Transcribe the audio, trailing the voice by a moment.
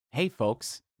Hey,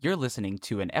 folks, you're listening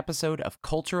to an episode of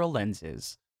Cultural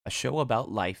Lenses, a show about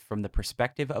life from the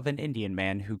perspective of an Indian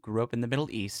man who grew up in the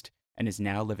Middle East and is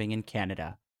now living in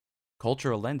Canada.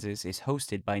 Cultural Lenses is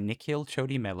hosted by Nikhil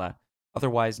Chodimela,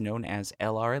 otherwise known as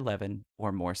LR11,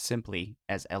 or more simply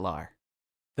as LR.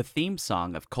 The theme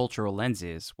song of Cultural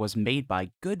Lenses was made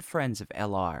by good friends of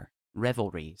LR,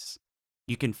 Revelries.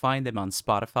 You can find them on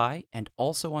Spotify and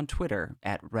also on Twitter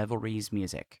at Revelries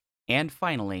Music. And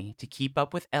finally, to keep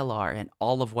up with LR and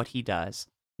all of what he does,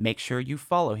 make sure you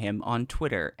follow him on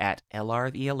Twitter at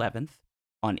LR the 11th,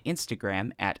 on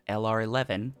Instagram at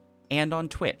LR11, and on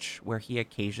Twitch, where he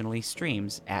occasionally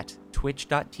streams at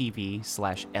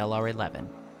twitch.tv/LR11.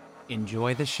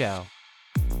 Enjoy the show.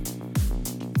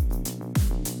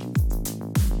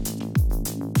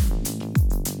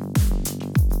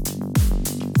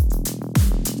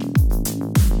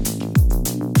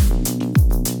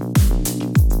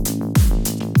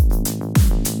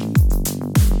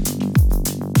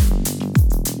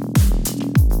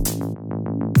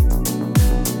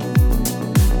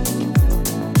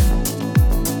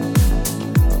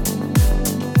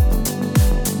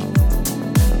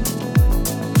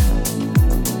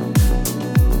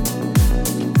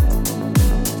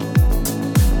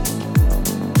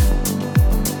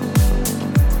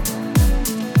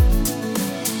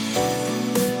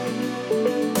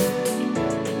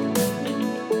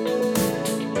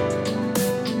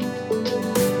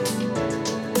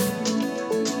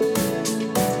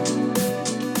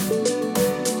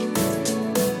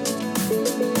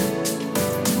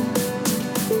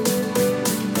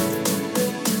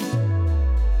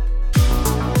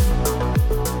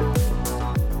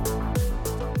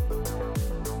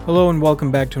 Hello and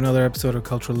welcome back to another episode of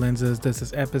Cultural Lenses. This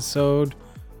is episode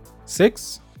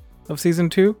 6 of season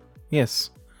 2. Yes,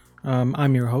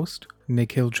 I'm your host,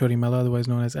 Nikhil Chodimela, otherwise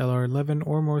known as LR11,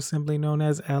 or more simply known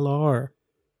as LR.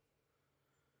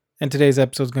 And today's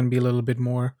episode is going to be a little bit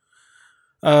more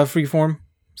freeform,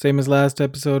 same as last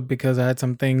episode, because I had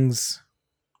some things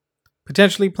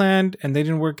potentially planned and they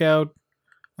didn't work out,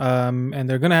 and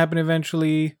they're going to happen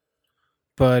eventually,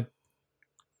 but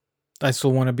I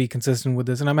still want to be consistent with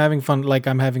this, and I'm having fun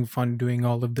doing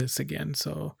all of this again.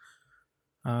 So,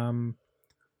 I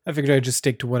figured I'd just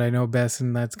stick to what I know best,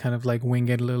 and that's kind of like wing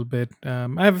it a little bit. I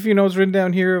have a few notes written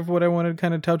down here of what I want to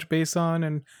kind of touch base on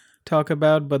and talk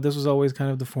about, but this was always kind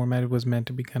of the format. It was meant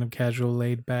to be kind of casual,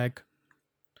 laid back.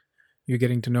 You're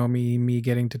getting to know me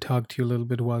getting to talk to you a little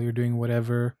bit while you're doing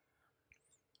whatever.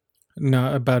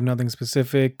 Not about nothing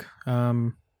specific.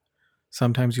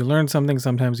 Sometimes you learn something,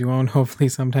 sometimes you won't. Hopefully,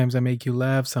 sometimes I make you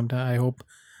laugh. Sometimes I hope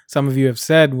some of you have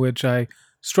said, which I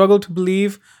struggle to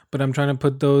believe, but I'm trying to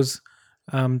put those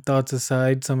thoughts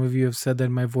aside. Some of you have said that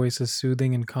my voice is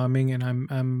soothing and calming, and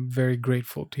I'm very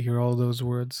grateful to hear all those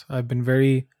words. I've been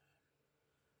very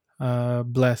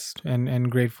blessed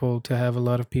and grateful to have a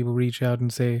lot of people reach out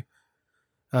and say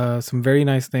some very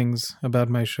nice things about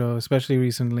my show, especially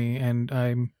recently. And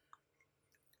I'm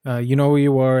you know who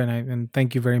you are, and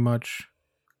thank you very much.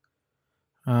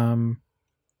 I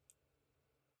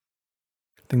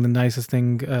think the nicest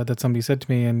thing that somebody said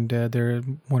to me, and they're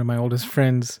one of my oldest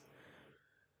friends,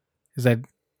 is that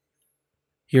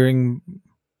listening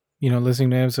to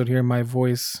the episode, hearing my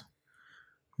voice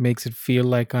makes it feel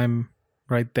like I'm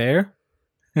right there,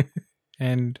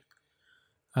 and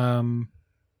that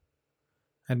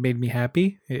made me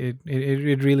happy.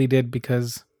 It really did,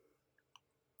 because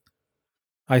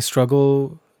I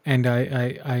struggle, and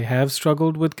I have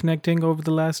struggled with connecting over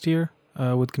the last year,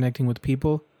 with connecting with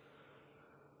people,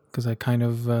 because I kind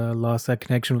of lost that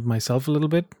connection with myself a little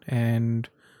bit, and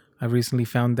I've recently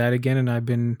found that again, and I've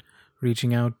been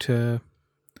reaching out to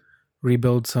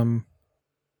rebuild some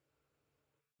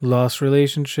lost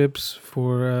relationships,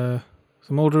 for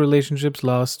some older relationships,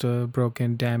 lost,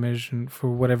 broken, damaged, and for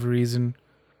whatever reason.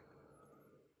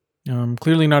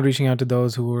 Clearly not reaching out to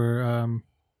those who were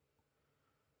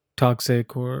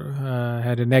toxic or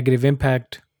had a negative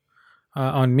impact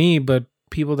on me, but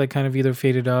people that kind of either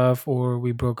faded off or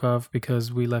we broke off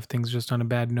because we left things just on a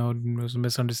bad note and it was a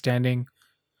misunderstanding.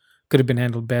 Could have been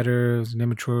handled better. It was an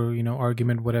immature,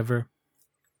 argument, whatever.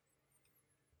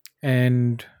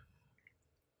 And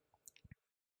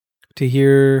to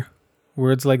hear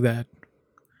words like that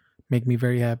make me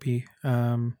very happy.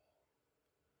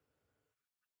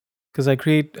 Because I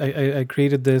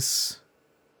created this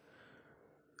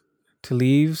to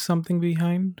leave something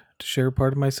behind, to share a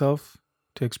part of myself,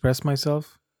 to express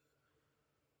myself.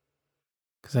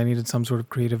 Because I needed some sort of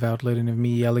creative outlet, and of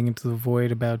me yelling into the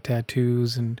void about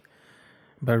tattoos and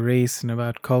about race and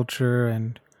about culture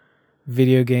and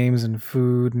video games and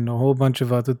food and a whole bunch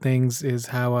of other things is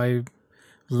how I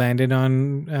landed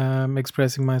on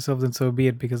expressing myself, then so be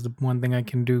it, because the one thing I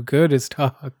can do good is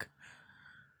talk.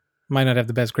 Might not have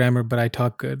the best grammar, but I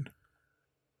talk good.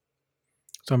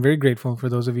 So I'm very grateful for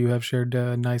those of you who have shared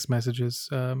nice messages.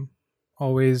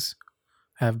 Always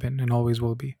have been and always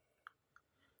will be.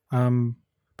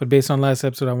 But based on last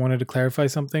episode, I wanted to clarify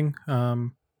something.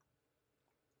 There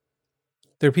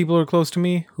are people who are close to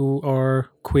me who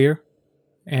are queer,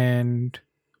 and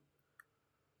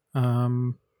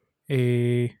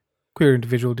a queer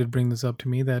individual did bring this up to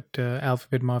me, that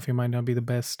Alphabet Mafia might not be the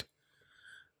best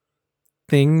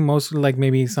thing. Most, like,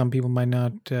 maybe some people might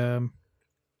not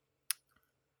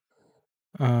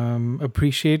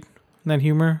appreciate that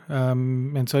humor,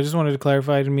 and so I just wanted to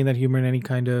clarify. I didn't mean that humor in any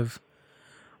kind of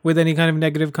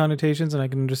negative connotations, and I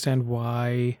can understand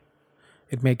why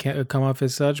it may come off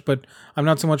as such. But I'm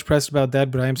not so much pressed about that.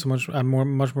 But I'm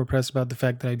much more pressed about the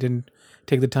fact that I didn't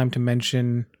take the time to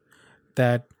mention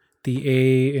that the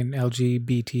A in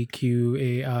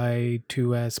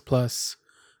LGBTQAI2S+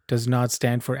 does not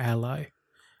stand for ally.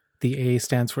 The A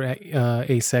stands for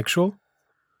asexual.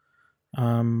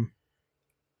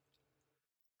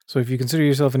 So if you consider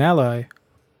yourself an ally,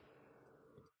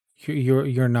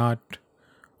 you're not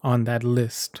on that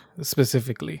list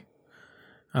specifically.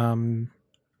 Because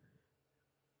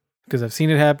I've seen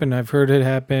it happen, I've heard it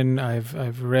happen,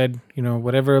 I've read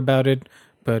whatever about it,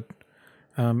 but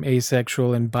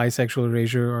asexual and bisexual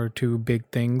erasure are two big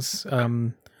things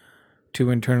to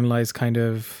internalize kind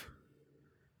of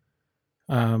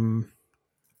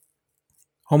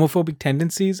homophobic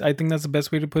tendencies. I think that's the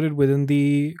best way to put it within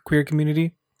the queer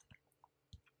community.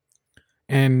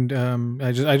 And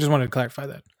I just wanted to clarify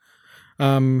that.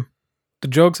 The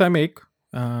jokes I make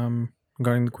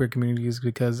regarding the queer community is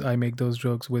because I make those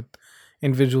jokes with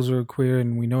individuals who are queer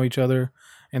and we know each other.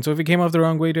 And so if it came off the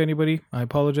wrong way to anybody, I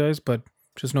apologize, but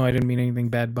just know I didn't mean anything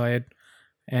bad by it.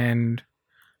 And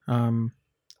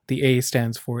the A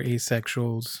stands for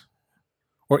asexuals,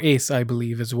 or ace, I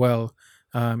believe, as well,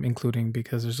 including,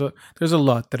 because there's a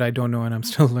lot that I don't know and I'm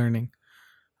still learning.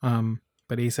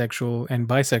 But asexual and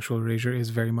bisexual erasure is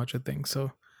very much a thing.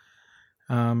 So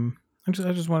I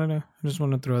just want to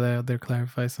throw that out there,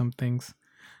 clarify some things.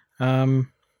 But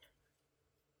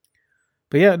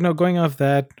yeah, no, going off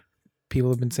that, people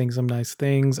have been saying some nice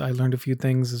things. I learned a few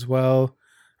things as well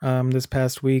this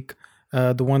past week.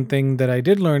 The one thing that I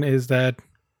did learn is that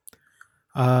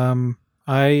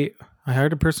I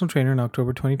hired a personal trainer in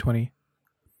October 2020.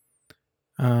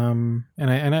 And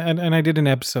I did an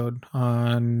episode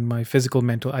on my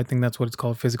mental. I think that's what it's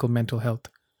called, physical mental health.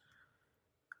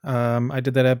 I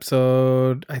did that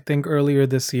episode, I think, earlier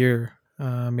this year,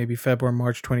 maybe February,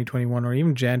 March 2021, or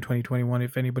even Jan 2021,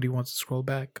 if anybody wants to scroll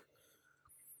back.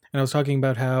 And I was talking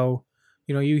about how,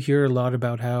 you hear a lot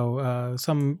about how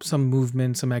some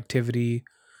movement, some activity,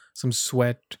 some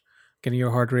sweat, getting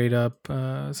your heart rate up,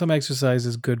 some exercise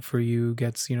is good for you,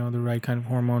 gets, the right kind of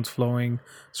hormones flowing,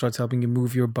 starts helping you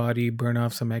move your body, burn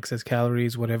off some excess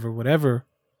calories, whatever.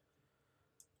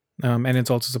 And it's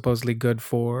also supposedly good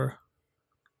for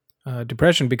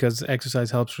depression, because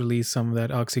exercise helps release some of that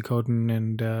oxytocin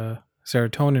and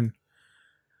serotonin.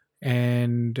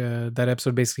 And that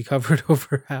episode basically covered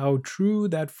over how true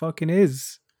that fucking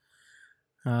is.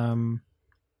 And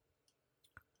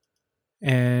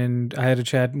I had a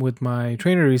chat with my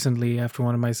trainer recently after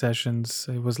one of my sessions.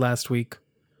 It was last week.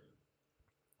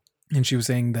 And she was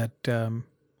saying that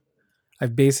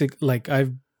I've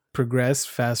progressed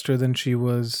faster than she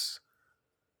was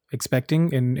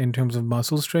expecting in terms of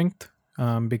muscle strength.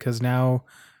 Because now,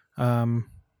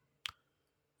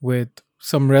 with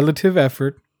some relative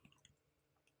effort,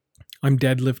 I'm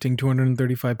deadlifting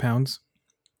 235 pounds.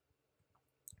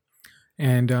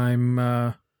 And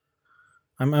I'm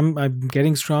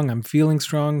getting strong. I'm feeling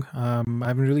strong. I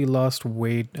haven't really lost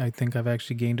weight. I think I've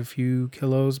actually gained a few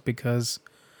kilos, because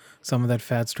some of that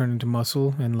fat's turned into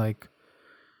muscle, and like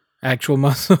actual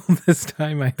muscle this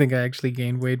time. I think I actually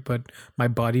gained weight, but my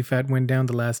body fat went down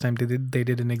the last time they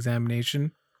did an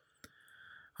examination.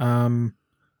 But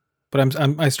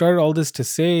I started all this to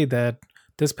say that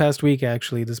this past week,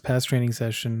 actually, this past training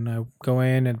session, I go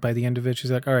in, and by the end of it,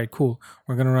 she's like, all right, cool.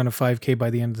 We're going to run a 5K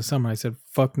by the end of the summer. I said,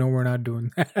 fuck no, we're not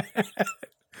doing that.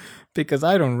 Because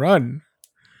I don't run.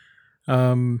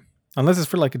 Unless it's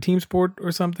for like a team sport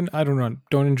or something, I don't run.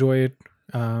 Don't enjoy it.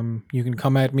 You can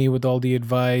come at me with all the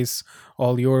advice,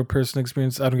 all your personal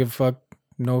experience. I don't give a fuck.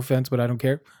 No offense, but I don't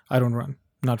care. I don't run.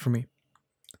 Not for me.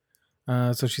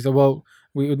 So she said, well,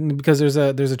 because there's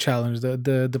a challenge.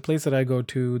 The place that I go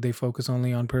to, they focus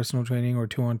only on personal training or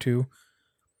 2-on-2.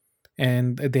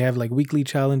 And they have like weekly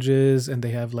challenges and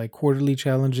they have like quarterly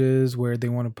challenges where they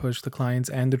want to push the clients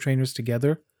and the trainers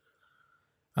together.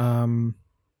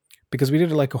 Because we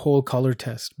did like a whole color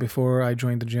test before I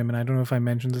joined the gym, and I don't know if I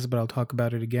mentioned this, but I'll talk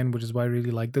about it again, which is why I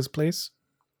really like this place.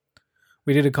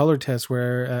 We did a color test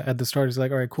where at the start it's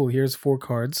like, all right, cool, here's 4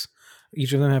 cards.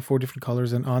 Each of them have 4 different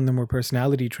colors, and on them were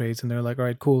personality traits. And they're like, all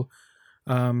right, cool.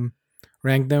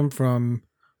 Rank them from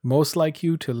most like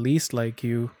you to least like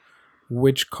you.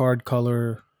 Which card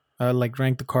color, like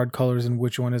rank the card colors and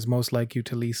which one is most like you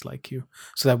to least like you,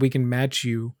 so that we can match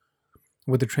you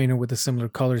with a trainer with a similar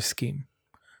color scheme.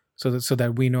 So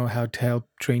that we know how to help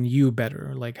train you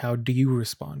better. Like, how do you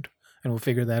respond? And we'll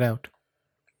figure that out.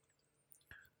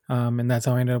 And that's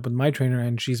how I ended up with my trainer.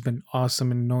 And she's been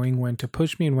awesome in knowing when to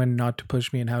push me and when not to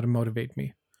push me and how to motivate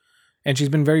me. And she's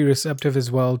been very receptive as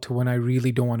well to when I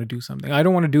really don't want to do something. I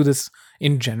don't want to do this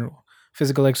in general.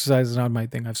 Physical exercise is not my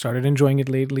thing. I've started enjoying it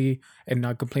lately and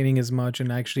not complaining as much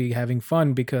and actually having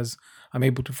fun because I'm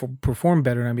able to perform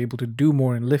better and I'm able to do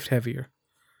more and lift heavier.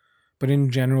 But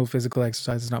in general, physical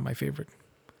exercise is not my favorite.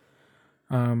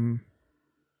 But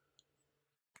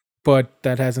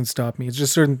that hasn't stopped me. It's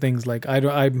just certain things, like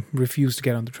I refuse to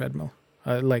get on the treadmill.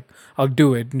 Like, I'll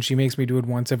do it, and she makes me do it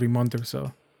once every month or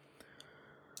so.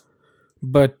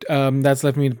 But that's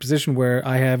left me in a position where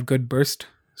I have good burst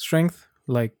strength,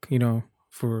 like,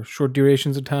 for short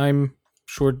durations of time,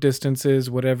 short distances,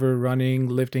 whatever, running,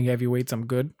 lifting heavy weights, I'm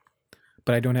good.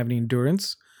 But I don't have any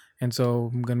endurance. And so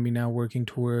I'm going to be now working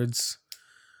towards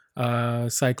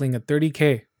cycling at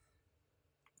 30K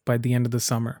by the end of the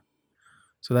summer.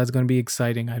 So that's going to be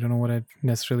exciting. I don't know what I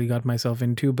necessarily got myself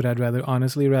into, but I'd rather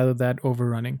that over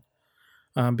running.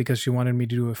 Because she wanted me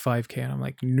to do a 5K, and I'm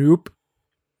like, nope,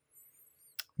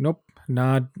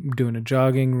 not doing a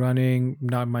jogging, running,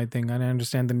 not my thing. I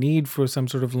understand the need for some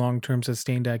sort of long-term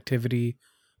sustained activity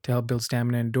to help build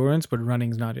stamina and endurance, but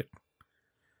running's not it.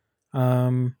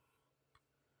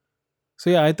 So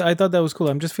yeah, I thought that was cool.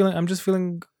 I've just been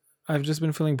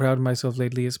feeling proud of myself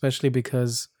lately, especially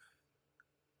because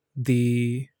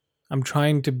I'm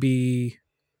trying to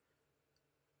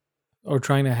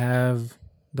have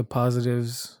the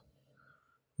positives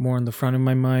more in the front of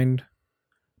my mind,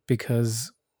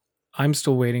 because I'm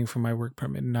still waiting for my work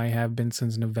permit, and I have been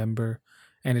since November,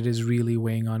 and it is really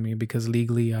weighing on me because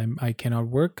legally I cannot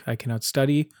work, I cannot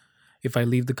study. If I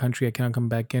leave the country, I cannot come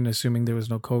back in, assuming there was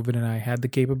no COVID and I had the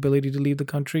capability to leave the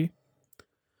country.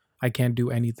 I can't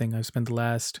do anything. I've spent the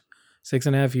last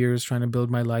 6.5 years trying to build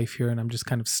my life here, and I'm just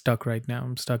kind of stuck right now.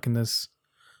 I'm stuck in this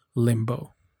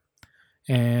limbo.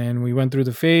 And we went through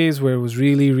the phase where it was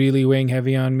really, really weighing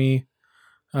heavy on me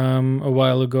a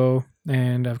while ago.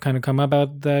 And I've kind of come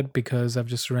about that because I've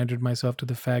just surrendered myself to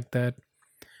the fact that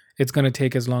it's going to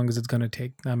take as long as it's going to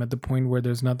take. I'm at the point where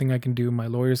there's nothing I can do. My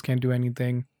lawyers can't do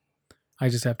anything. I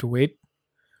just have to wait.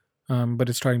 But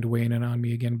it's starting to weigh in on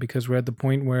me again because we're at the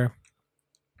point where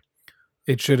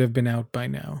it should have been out by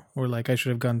now, or like I should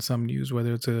have gotten some news,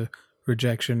 whether it's a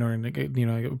rejection or an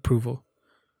approval.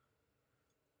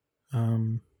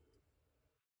 And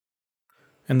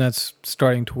that's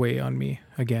starting to weigh on me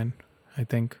again, I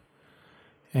think.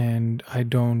 And I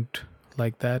don't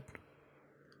like that.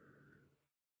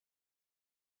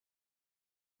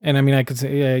 And I mean, I could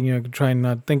say, yeah, try and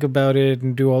not think about it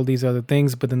and do all these other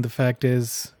things, but then the fact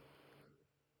is,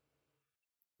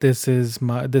 this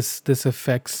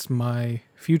affects my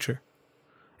future.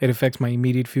 It affects my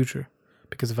immediate future,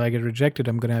 because if I get rejected,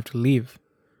 I'm gonna have to leave.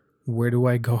 Where do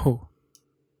I go?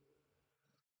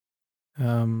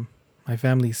 My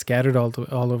family's scattered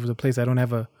all over the place. I don't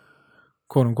have a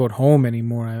quote unquote home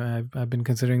anymore. I've been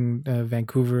considering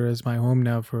Vancouver as my home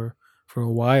now for a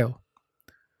while.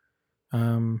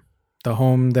 The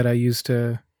home that I used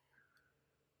to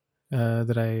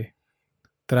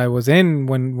that I was in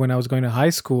when I was going to high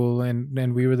school,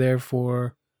 and we were there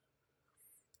for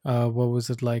what was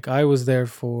it like? I was there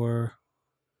for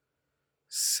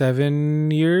 7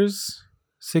 years,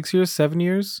 6 years, 7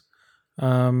 years.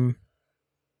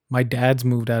 My dad's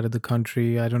moved out of the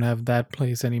country. I don't have that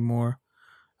place anymore.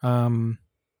 My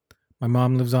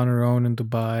mom lives on her own in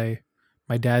Dubai.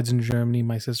 My dad's in Germany.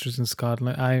 My sister's in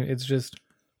Scotland. It's just,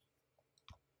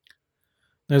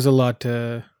 there's a lot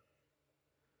to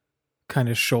kind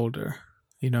of shoulder,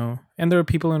 and there are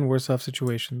people in worse off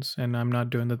situations, and I'm not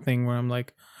doing the thing where I'm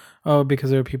like, oh, because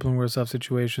there are people in worse off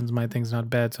situations, my thing's not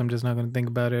bad, so I'm just not going to think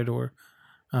about it or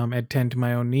attend to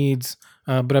my own needs.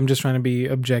 But I'm just trying to be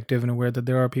objective and aware that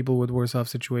there are people with worse off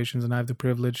situations, and I have the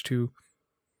privilege to,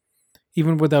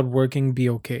 even without working, be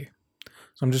okay.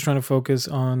 So I'm just trying to focus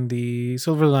on the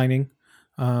silver lining,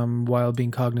 while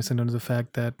being cognizant of the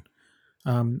fact that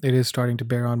it is starting to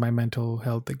bear on my mental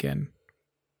health again.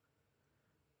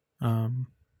 And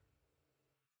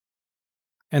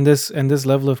this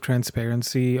level of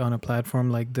transparency on a platform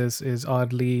like this is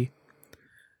oddly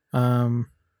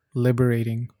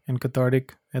liberating and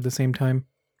cathartic at the same time,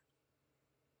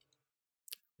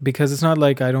 because it's not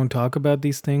like I don't talk about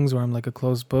these things or I'm like a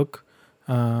closed book,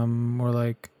 or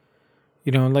like,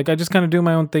 like I just kind of do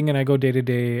my own thing and I go day to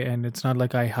day, and it's not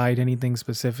like I hide anything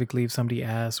specifically if somebody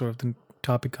asks or if the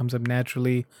topic comes up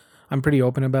naturally. I'm pretty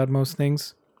open about most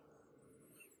things,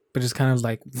 but just kind of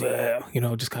like,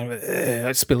 just kind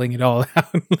of spilling it all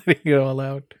out, letting it all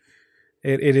out.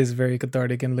 It is very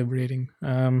cathartic and liberating.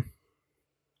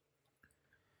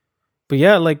 But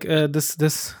yeah, like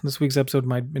this week's episode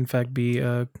might in fact be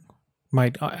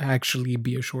might actually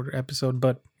be a shorter episode.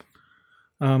 But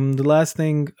the last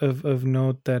thing of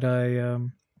note that I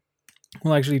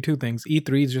well, actually two things.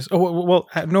 E3 is just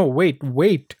no,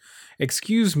 wait,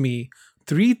 excuse me,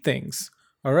 three things.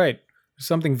 All right,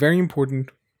 something very important.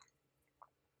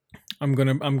 I'm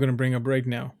gonna bring up right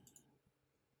now.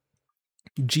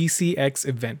 GCX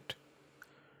event.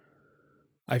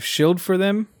 I've shilled for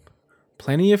them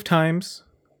plenty of times,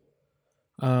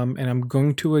 and I'm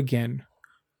going to again.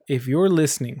 If you're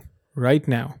listening right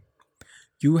now,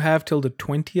 you have till the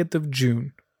 20th of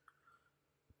June,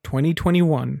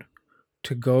 2021,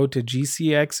 to go to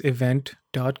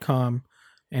gcxevent.com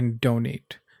and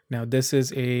donate. Now, this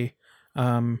is it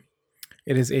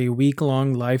is a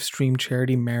week-long live stream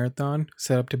charity marathon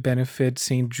set up to benefit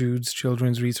St. Jude's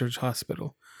Children's Research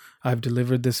Hospital. I've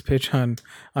delivered this pitch on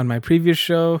my previous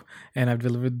show, and I've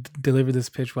delivered this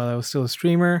pitch while I was still a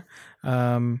streamer.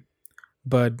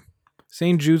 But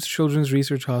St. Jude's Children's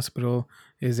Research Hospital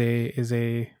is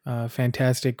a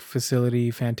fantastic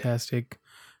facility, fantastic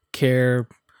care,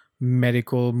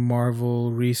 medical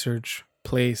marvel research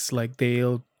place. Like,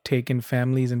 they'll take in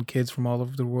families and kids from all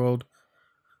over the world,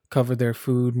 cover their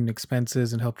food and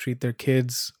expenses, and help treat their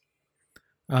kids.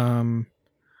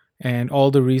 And all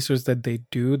the research that they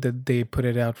do, that they put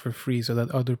it out for free so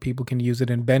that other people can use it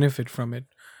and benefit from it.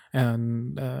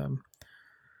 And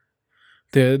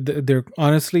they're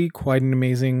honestly quite an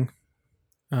amazing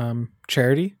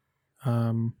charity.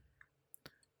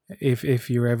 If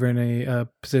you're ever in a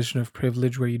position of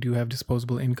privilege where you do have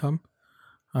disposable income,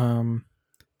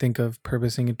 think of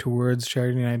purposing it towards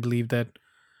charity. And I believe that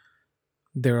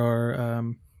there are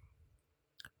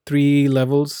 3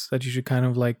 levels that you should kind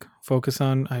of like focus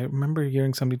on. I remember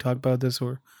hearing somebody talk about this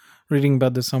or reading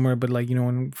about this somewhere, but like,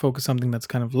 when you focus something that's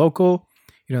kind of local,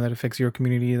 that affects your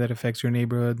community, that affects your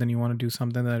neighborhood, then you want to do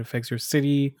something that affects your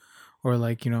city, or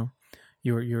like,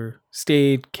 your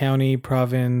state, county,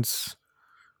 province.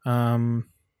 And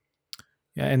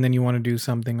then you want to do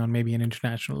something on maybe an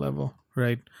international level,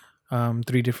 right?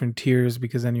 3 different tiers,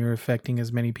 because then you're affecting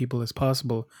as many people as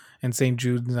possible. And St.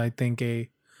 Jude's, I think,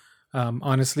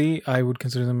 honestly, I would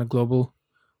consider them a global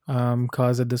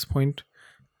cause at this point.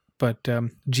 But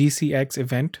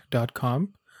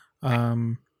gcxevent.com,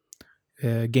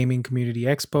 Gaming Community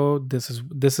Expo. This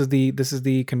is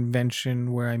the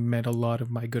convention where I met a lot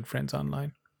of my good friends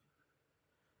online.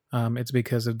 It's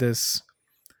because of this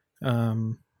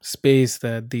space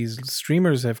that these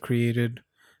streamers have created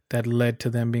that led to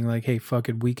them being like, hey, fuck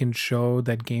it, we can show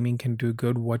that gaming can do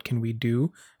good. What can we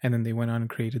do? And then they went on and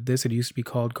created this. It used to be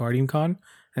called GuardianCon,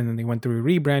 and then they went through a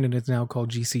rebrand, and it's now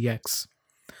called GCX.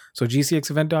 So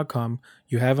gcxevent.com,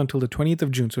 you have until the 20th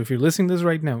of June. So if you're listening to this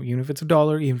right now, even if it's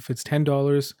 $1, even if it's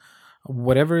 $10,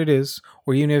 whatever it is,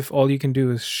 or even if all you can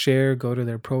do is share, go to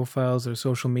their profiles, their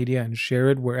social media, and share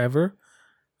it wherever,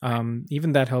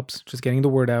 even that helps, just getting the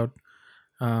word out.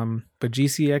 But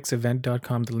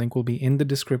gcxevent.com, the link will be in the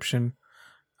description,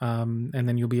 and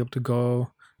then you'll be able to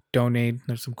go donate.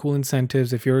 There's some cool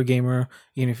incentives if you're a gamer.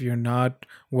 Even if you're not,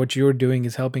 what you're doing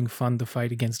is helping fund the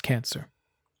fight against cancer.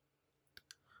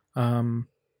 Very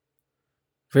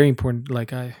important.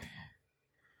 Like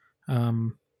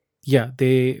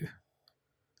they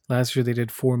last year they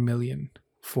did 4 million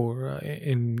for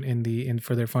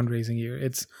for their fundraising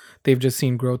year. They've just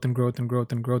seen growth and growth and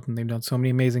growth and growth, and they've done so many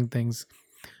amazing things,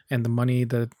 and the money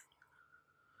that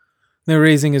they're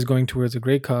raising is going towards a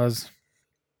great cause.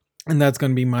 And that's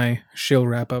going to be my shill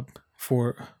wrap up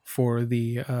for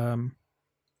the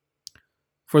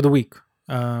week.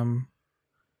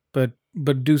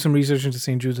 But do some research into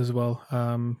St. Jude's as well.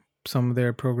 Some of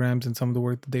their programs and some of the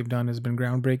work that they've done has been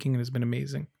groundbreaking and has been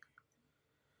amazing.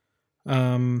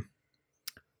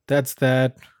 That's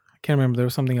that. I can't remember. There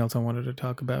was something else I wanted to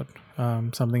talk about.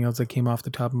 Something else that came off the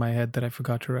top of my head that I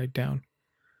forgot to write down.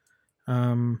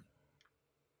 I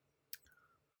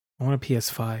want a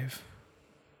PS5.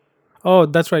 Oh,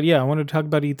 that's right. Yeah, I wanted to talk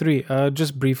about E3.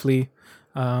 Just briefly,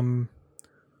 um,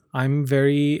 I'm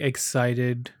very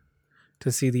excited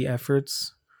to see the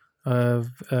efforts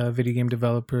of video game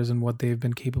developers and what they've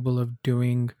been capable of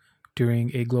doing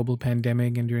during a global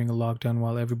pandemic and during a lockdown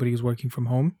while everybody is working from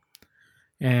home.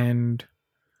 And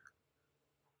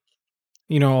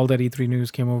all that E3 news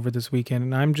came over this weekend,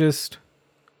 and I'm just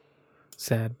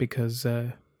sad because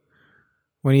when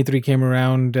E3 came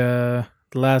around, the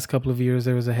last couple of years,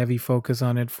 there was a heavy focus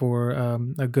on it for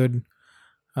a good,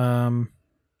 because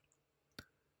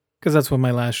that's what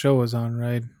my last show was on,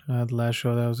 right? The last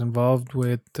show that I was involved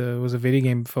with was a video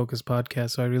game focused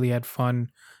podcast, so I really had fun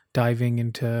diving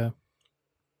into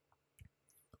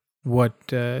what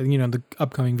the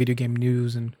upcoming video game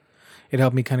news, and it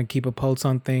helped me kind of keep a pulse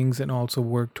on things and also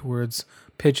work towards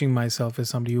pitching myself as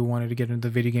somebody who wanted to get into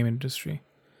the video game industry.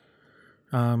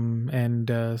 And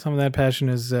some of that passion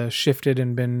has shifted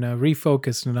and been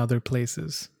refocused in other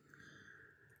places.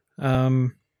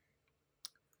 But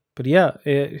yeah,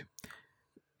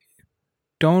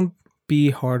 don't be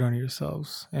hard on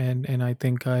yourselves, and I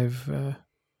think I've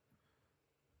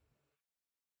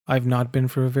not been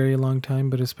for a very long time,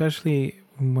 but especially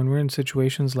when we're in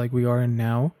situations like we are in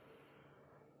now,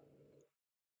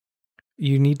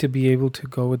 you need to be able to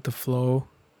go with the flow,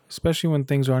 especially when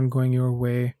things aren't going your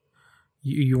way.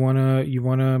 You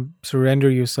wanna surrender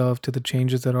yourself to the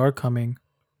changes that are coming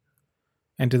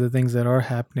and to the things that are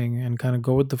happening, and kind of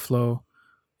go with the flow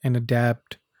and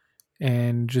adapt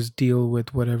and just deal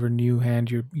with whatever new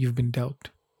hand you've been dealt.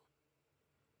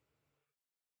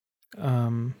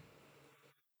 Um,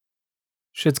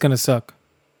 Shit's gonna suck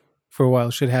for a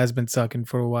while. Shit has been sucking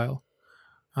for a while.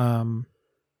 Um,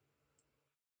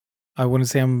 I wouldn't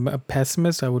say I'm a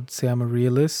pessimist. I would say I'm a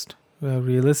realist, a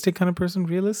realistic kind of person.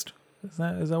 Realist, is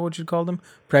that what you'd call them?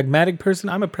 Pragmatic person.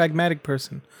 I'm a pragmatic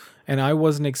person, and I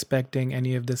wasn't expecting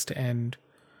any of this to end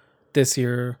this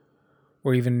year,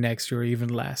 or even next year, or even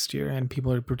last year. And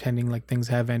people are pretending like things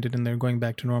have ended and they're going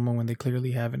back to normal when they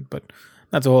clearly haven't. But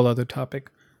that's a whole other topic.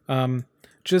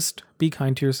 Just be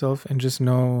kind to yourself, and just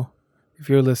know, if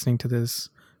you're listening to this,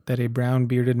 that a brown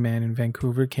bearded man in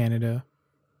Vancouver, Canada,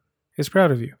 is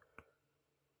proud of you.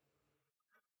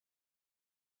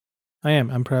 I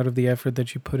am. I'm proud of the effort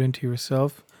that you put into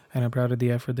yourself, and I'm proud of the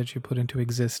effort that you put into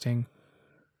existing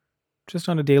just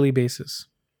on a daily basis.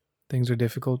 Things are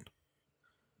difficult,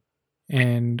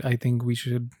 and I think we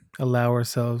should allow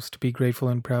ourselves to be grateful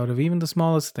and proud of even the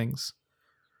smallest things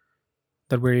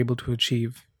that we're able to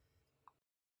achieve,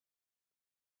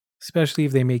 especially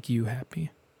if they make you happy.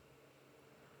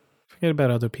 Forget about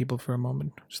other people for a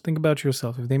moment. Just think about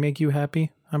yourself. If they make you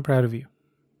happy, I'm proud of you.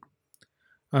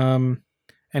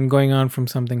 And going on from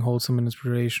something wholesome and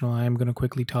inspirational, I am going to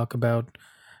quickly talk about,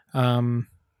 not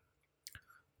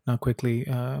quickly,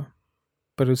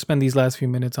 but we'll spend these last few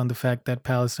minutes on the fact that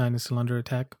Palestine is still under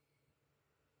attack.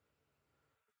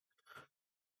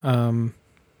 It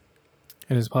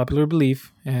is popular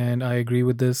belief, and I agree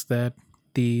with this, that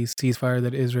the ceasefire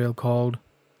that Israel called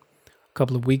a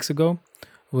couple of weeks ago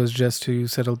was just to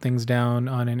settle things down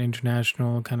on an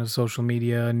international kind of social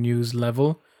media news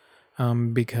level.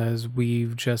 Because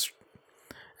we've just,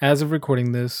 as of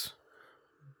recording this,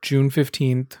 June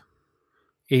 15th,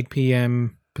 8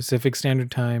 p.m. Pacific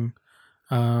Standard Time,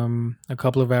 a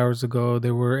couple of hours ago,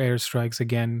 there were airstrikes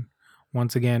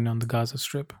once again on the Gaza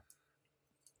Strip,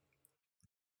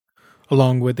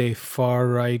 along with a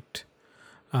far-right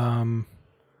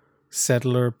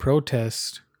settler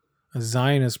protest, a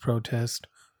Zionist protest,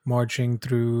 marching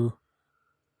through,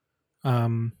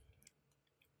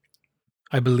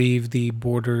 I believe, the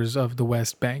borders of the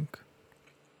West Bank.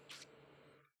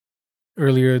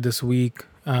 Earlier this week,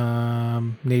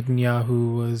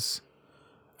 Netanyahu was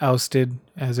ousted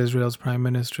as Israel's prime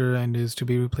minister and is to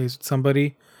be replaced with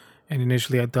somebody. And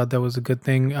initially, I thought that was a good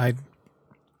thing. I've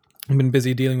been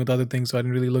busy dealing with other things, so I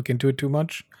didn't really look into it too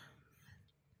much.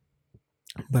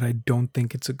 But I don't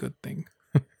think it's a good thing.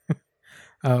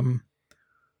 Again,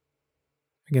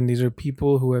 these are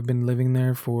people who have been living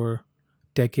there for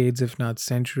decades, if not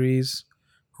centuries,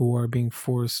 who are being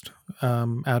forced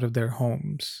out of their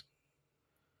homes.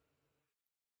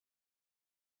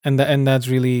 And that's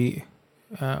really,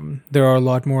 there are a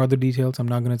lot more other details. I'm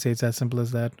not going to say it's as simple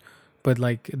as that, but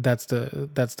like that's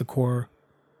the core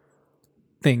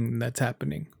thing that's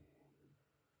happening.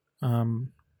 We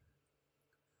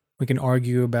can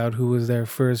argue about who was there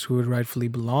first, who it rightfully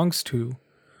belongs to,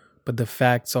 but the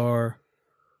facts are,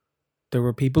 there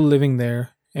were people living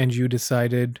there, and you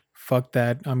decided, fuck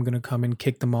that, I'm going to come and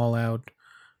kick them all out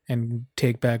and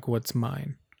take back what's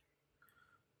mine.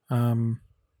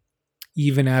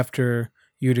 Even after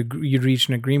you'd reach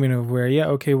an agreement of where, yeah,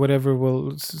 okay, whatever,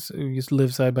 we'll just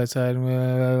live side by side,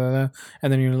 and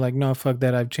then you're like, no, fuck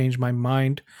that, I've changed my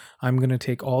mind. I'm gonna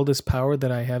take all this power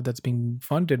that I have that's being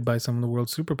funded by some of the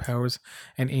world's superpowers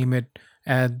and aim it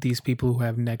at these people who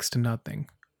have next to nothing.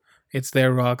 It's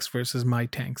their rocks versus my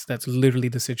tanks. That's literally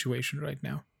the situation right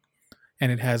now,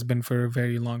 and it has been for a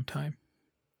very long time.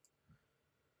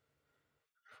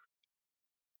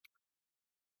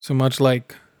 So much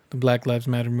like the Black Lives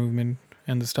Matter movement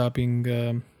and the Stop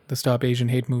Asian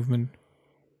Hate movement,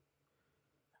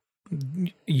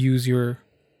 use your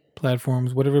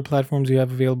platforms, whatever platforms you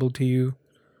have available to you,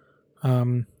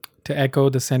 to echo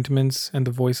the sentiments and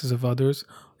the voices of others,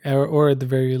 or at the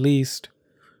very least,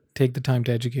 take the time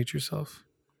to educate yourself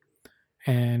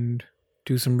and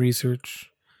do some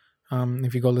research.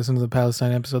 If you go listen to the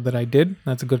Palestine episode that I did,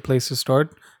 that's a good place to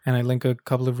start. And I link a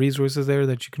couple of resources there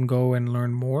that you can go and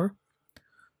learn more.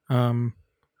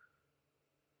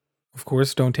 Of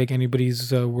course, don't take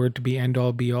anybody's word to be end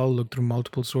all be all. Look through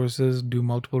multiple sources, do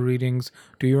multiple readings,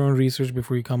 do your own research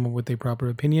before you come up with a proper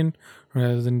opinion,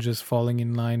 rather than just falling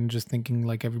in line and just thinking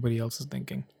like everybody else is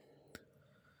thinking.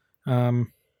 But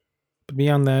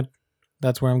beyond that,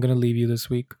 that's where I'm going to leave you this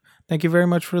week. Thank you very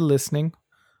much for listening.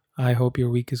 I hope your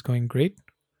week is going great,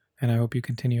 and I hope you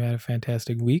continue to have a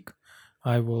fantastic week.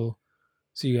 I will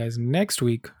see you guys next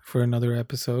week for another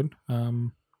episode.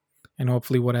 And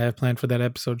hopefully what I have planned for that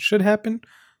episode should happen.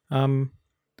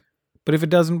 But if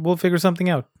it doesn't, we'll figure something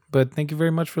out. But thank you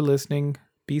very much for listening.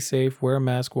 Be safe, wear a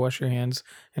mask, wash your hands,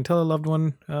 and tell a loved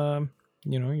one,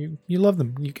 you love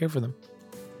them, you care for them.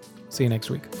 See you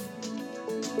next week.